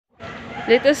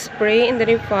Let us pray in the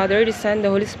name of Father, the Son, the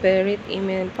Holy Spirit.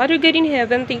 Amen. Father God in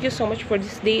heaven, thank you so much for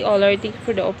this day, oh Lord. Thank you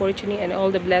for the opportunity and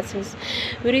all the blessings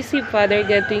we receive, Father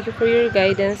God. Thank you for your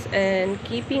guidance and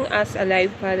keeping us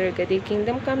alive, Father God. The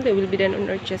kingdom come, that will be done on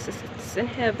earth just as it is in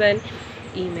heaven.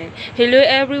 Amen. Hello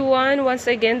everyone. Once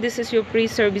again, this is your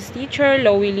pre-service teacher,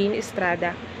 Lowelyn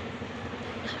Estrada.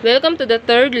 Welcome to the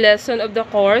third lesson of the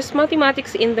course,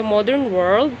 Mathematics in the Modern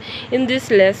World. In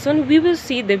this lesson, we will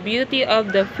see the beauty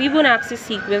of the Fibonacci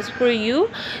sequence for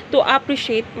you to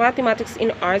appreciate mathematics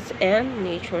in arts and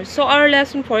nature. So our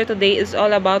lesson for today is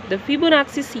all about the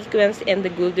Fibonacci sequence and the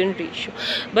golden ratio.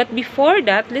 But before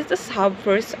that, let us have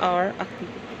first our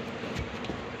activity.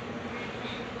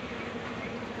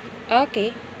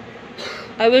 Okay,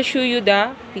 I will show you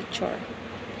the picture.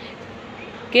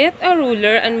 Get a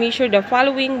ruler and measure the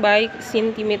following by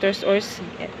centimeters or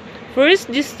cm.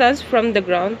 First, distance from the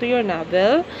ground to your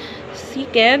navel.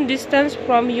 Second, distance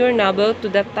from your navel to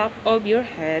the top of your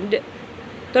head.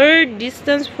 Third,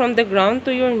 distance from the ground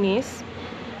to your knees.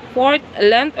 Fourth,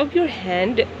 length of your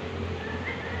hand.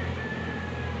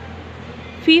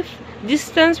 Fifth,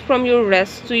 distance from your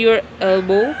wrist to your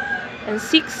elbow. And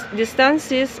sixth,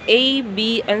 distances A,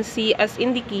 B, and C as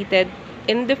indicated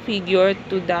in the figure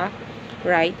to the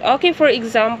right. Okay, for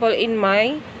example, in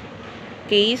my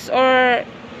case or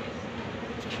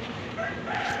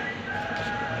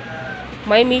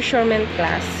my measurement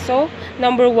class. So,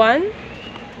 number 1,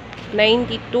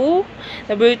 92,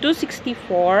 number 2,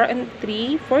 64, and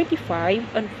 3,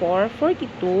 45, and 4,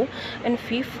 42, and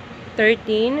 5,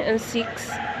 13, and 6,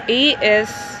 A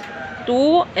is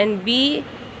 2, and B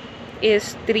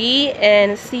is 3,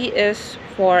 and C is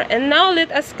 4. And now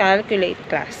let us calculate,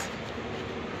 class.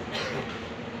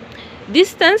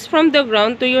 Distance from the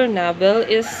ground to your navel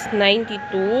is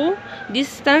 92.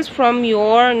 Distance from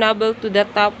your navel to the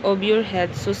top of your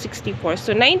head, so 64.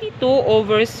 So 92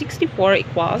 over 64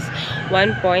 equals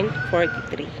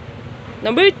 1.43.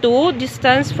 Number 2,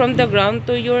 distance from the ground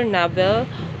to your navel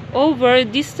over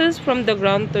distance from the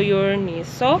ground to your knees.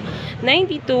 So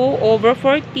 92 over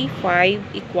 45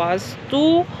 equals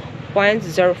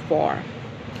 2.04.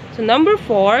 So number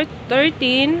 4,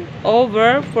 13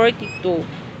 over 42.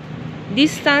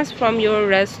 Distance from your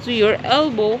wrist to your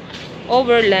elbow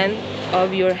over length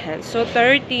of your hand. So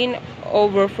 13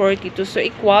 over 42. So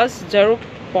equals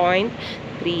 0.3.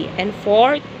 And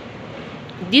 4,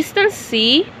 distance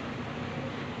C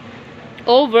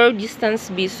over distance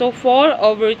B. So 4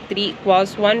 over 3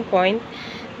 equals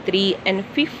 1.3. And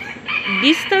 5th,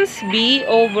 distance B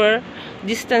over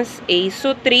distance A.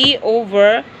 So 3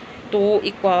 over 2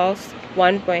 equals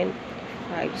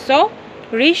 1.5. So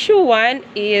ratio 1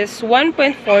 is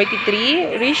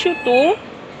 1.43, ratio 2,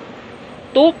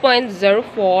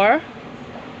 2.04,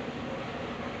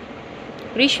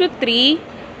 ratio 3,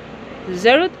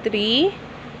 0.3,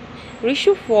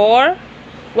 ratio 4,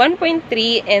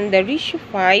 1.3, and the ratio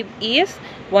 5 is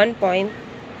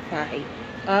 1.5.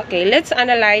 Okay, let's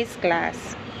analyze,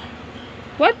 class.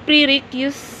 What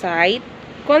prerequisite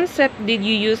concept did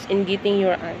you use in getting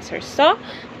your answers? So,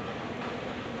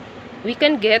 we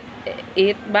can get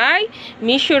it by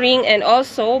measuring and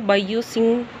also by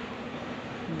using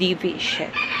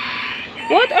division.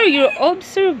 What are your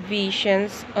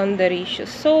observations on the ratio?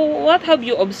 So, what have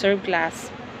you observed,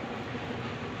 class?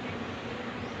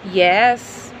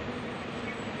 Yes,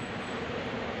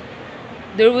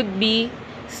 there would be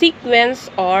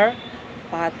sequence or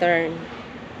pattern.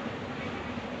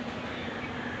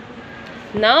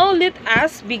 Now, let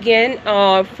us begin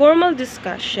our formal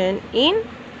discussion in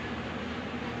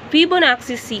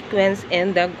Fibonacci sequence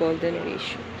and the golden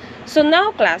ratio. So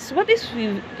now, class, what is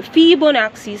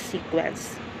Fibonacci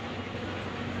sequence?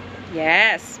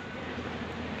 Yes,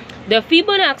 the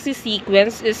Fibonacci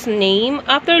sequence is named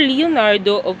after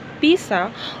Leonardo of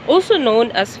Pisa, also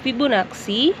known as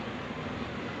Fibonacci,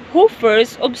 who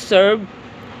first observed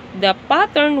the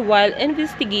pattern while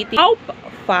investigating how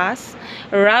fast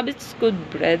rabbits could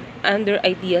breed under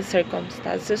ideal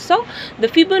circumstances. So the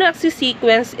Fibonacci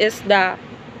sequence is the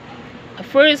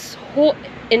first who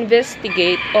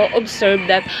investigate or observe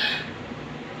that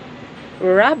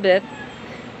rabbit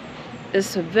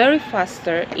is very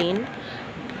faster in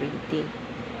breeding.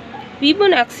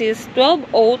 Fibonacci's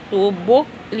 1202 book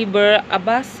Liber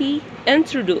Abbasi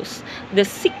introduced the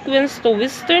sequence to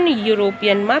Western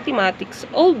European mathematics,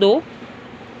 although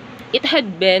it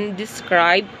had been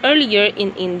described earlier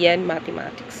in Indian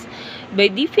mathematics. By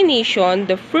definition,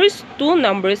 the first two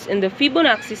numbers in the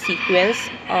Fibonacci sequence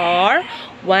are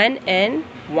 1 and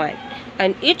 1,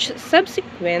 and each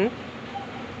subsequent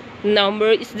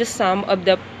number is the sum of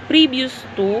the previous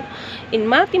two. In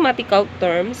mathematical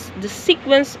terms, the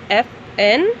sequence f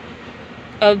Fn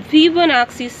of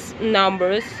Fibonacci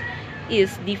numbers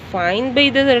is defined by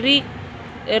the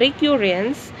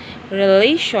recurrence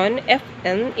relation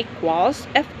Fn equals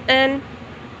Fn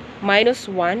minus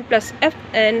 1 plus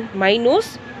Fn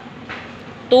minus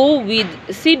 2 with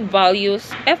seed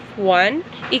values F1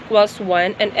 equals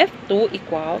 1 and F2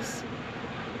 equals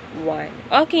 1.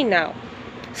 Okay, now,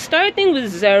 starting with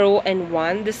 0 and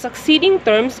 1, the succeeding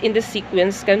terms in the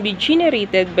sequence can be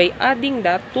generated by adding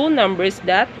the two numbers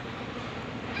that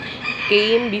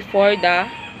came before the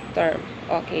term.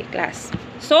 Okay, class.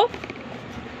 So,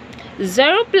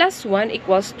 0 plus 1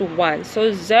 equals to 1.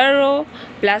 So, 0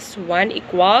 plus 1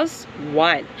 equals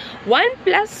 1. 1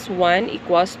 plus 1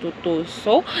 equals to 2.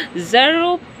 So,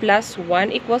 0 plus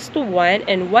 1 equals to 1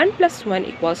 and 1 plus 1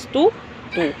 equals to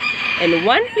 2. And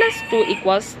 1 plus 2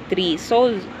 equals 3.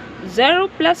 So, 0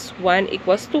 plus 1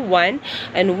 equals to 1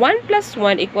 and 1 plus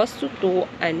 1 equals to 2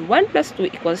 and 1 plus 2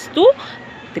 equals to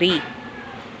 3.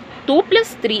 2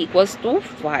 plus 3 equals to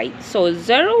 5. So,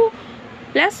 0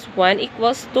 plus 1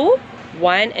 equals to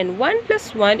 1 and 1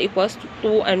 plus 1 equals to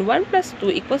 2 and 1 plus 2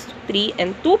 equals to 3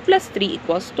 and 2 plus 3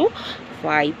 equals to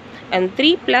 5 and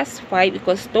 3 plus 5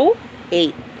 equals to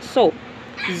 8. So,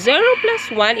 0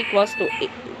 plus 1 equals to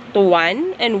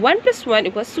 1 and 1 plus 1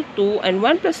 equals to 2 and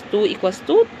 1 plus 2 equals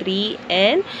to 3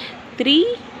 and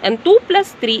 2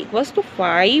 plus 3 equals to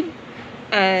 5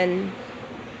 and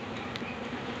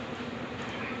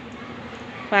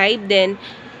 5, then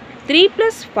 3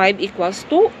 plus 5 equals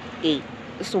to 8.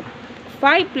 So,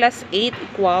 5 plus 8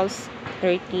 equals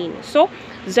 13. So,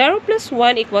 0 plus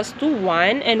 1 equals to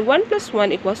 1 and 1 plus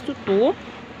 1 equals to 2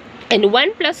 and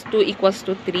 1 plus 2 equals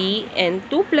to 3 and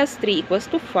 2 plus 3 equals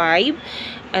to 5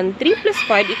 and 3 plus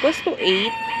 5 equals to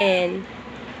 8 and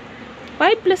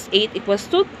 5 plus 8 equals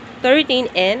to 13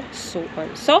 and so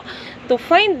on. So, to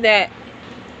find the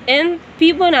nth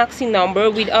Fibonacci number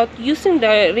without using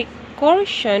the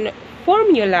recursion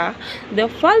formula, the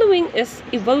following is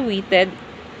evaluated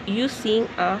using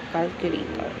a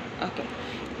calculator. Okay.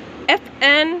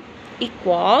 Fn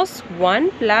equals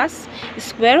 1 plus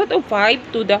square root of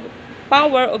 5 to the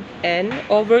power of n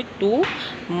over 2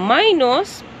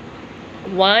 minus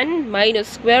 1 minus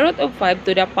square root of 5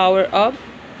 to the power of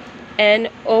n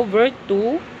over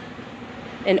 2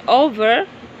 and over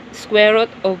square root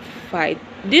of 5.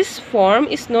 This form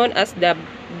is known as the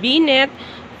Binet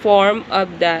form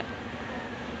of the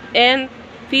nth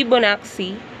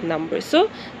Fibonacci number. So,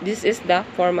 this is the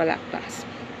formula, class,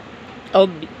 of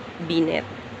Binet.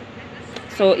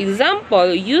 So,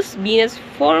 example, use Binet's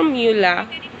formula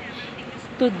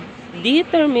to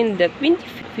determine the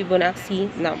 25th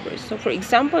Fibonacci number. So, for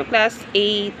example, class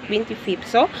A, 25th.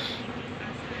 So,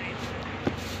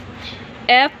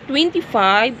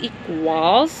 F25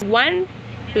 equals 1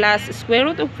 plus square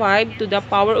root of 5 to the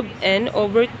power of n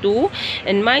over 2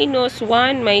 and minus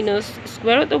 1 minus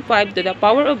square root of 5 to the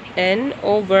power of n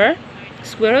over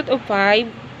square root of 5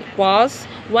 equals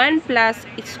 1 plus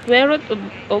square root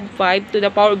of 5 to the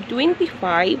power of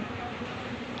 25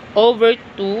 over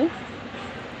 2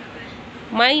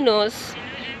 minus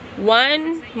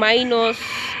 1 minus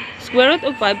square root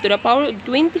of 5 to the power of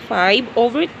 25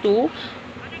 over 2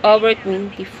 over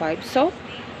 25. So,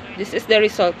 this is the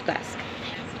result, class.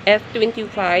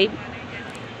 F25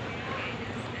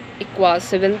 equals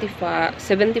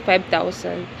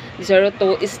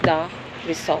 75,002 is the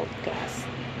result, class.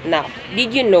 Now,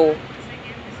 did you know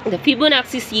the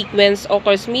Fibonacci sequence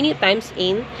occurs many times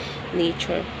in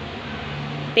nature?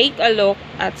 Take a look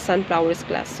at sunflowers,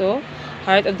 class. So,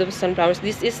 heart of the sunflowers.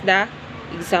 This is the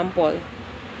example.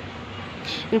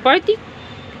 In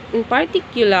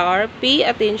particular, pay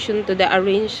attention to the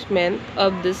arrangement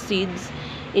of the seeds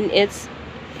in its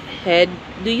head.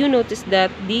 Do you notice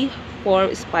that they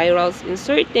form spirals in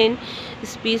certain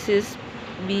species?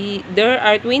 There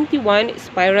are 21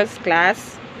 spirals,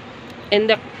 class, in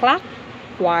the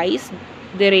clockwise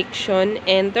direction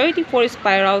and 34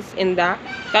 spirals in the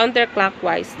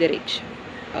counterclockwise direction.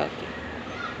 Okay.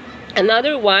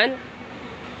 Another one,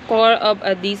 core of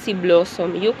a daisy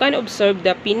blossom. You can observe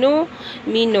the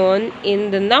phenomenon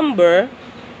in the number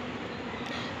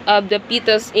of the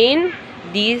petals in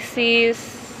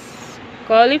daisies,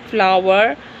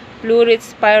 cauliflower, plurid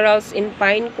spirals in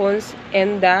pine cones,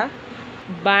 and the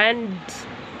bands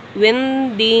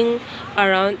winding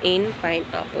around in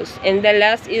pineapples. And the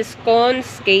last is cone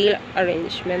scale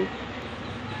arrangement.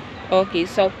 Okay,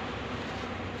 so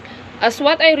as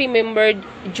what I remembered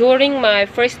during my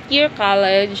first year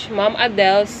college, Ma'am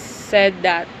Adele said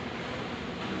that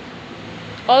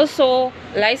also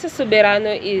Liza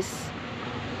Soberano is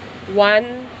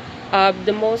one of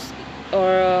the most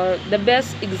or the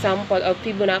best example of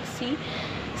Fibonacci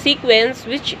sequence,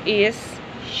 which is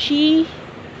she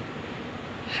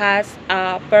has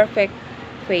a perfect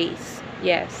face.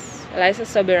 Yes, Liza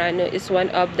Soberano is one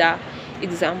of the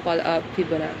example of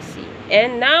Fibonacci.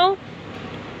 And now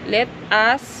let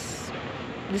us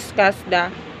discuss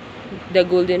the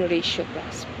golden ratio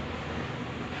class.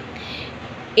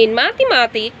 In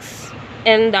mathematics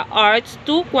and the arts,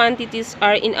 two quantities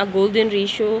are in a golden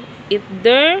ratio if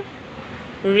their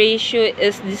ratio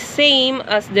is the same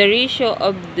as the ratio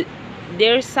of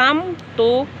their sum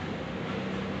to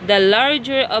the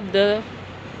larger of the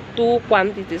two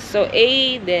quantities. So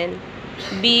A then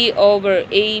B over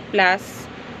A plus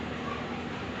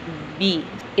B.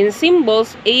 In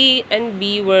symbols, A and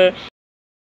B were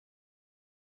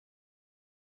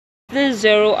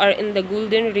 0 are in the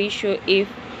golden ratio if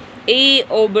A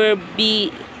over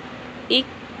B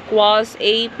equals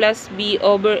A plus B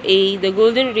over A. The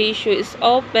golden ratio is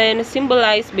often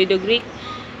symbolized by the Greek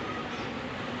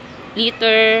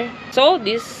letter. So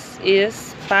this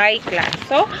is pi class.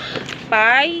 So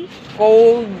pi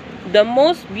called the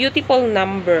most beautiful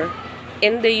number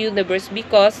in the universe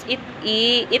because it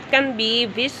can be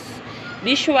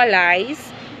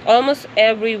visualized almost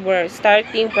everywhere,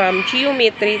 starting from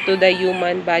geometry to the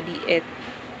human body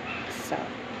itself.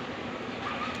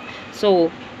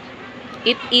 So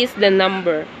it is the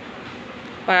number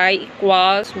pi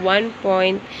equals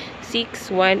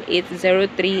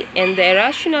 1.61803 and the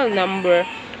irrational number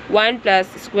 1 plus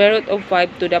square root of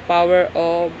 5 to the power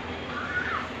of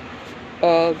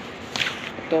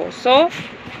 2. So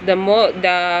the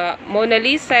Mona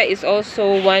Lisa is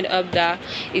also one of the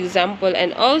example,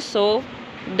 and also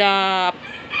the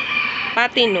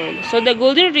Parthenon. So the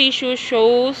golden ratio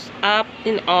shows up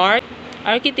in art,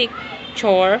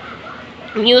 architecture,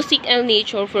 music, and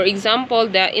nature. For example,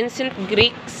 the ancient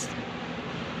Greeks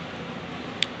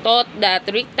thought that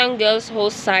rectangles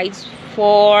whose sides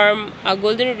form a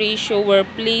golden ratio were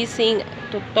pleasing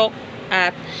to talk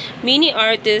at. Many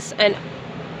artists and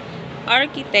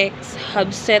architects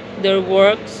have set their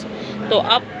works to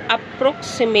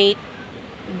approximate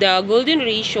the golden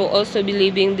ratio, also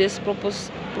believing this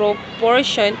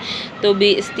proportion to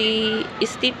be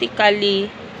aesthetically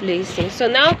pleasing. So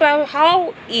now,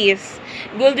 how is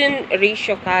golden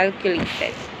ratio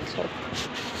calculated? So,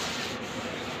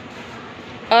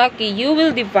 okay, you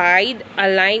will divide a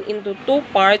line into two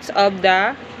parts of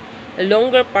the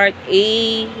longer part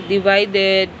A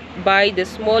divided by the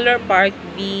smaller part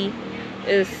B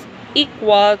is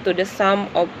equal to the sum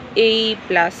of A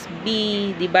plus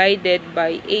B divided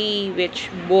by A, which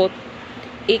both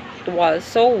equal.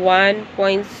 So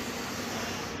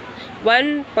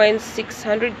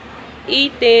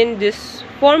 1.618. This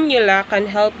formula can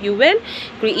help you when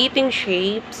creating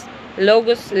shapes,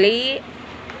 logos,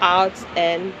 layouts,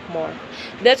 and more.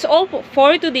 That's all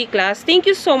for today, class. Thank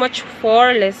you so much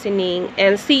for listening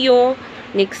and see you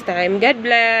next time. God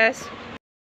bless.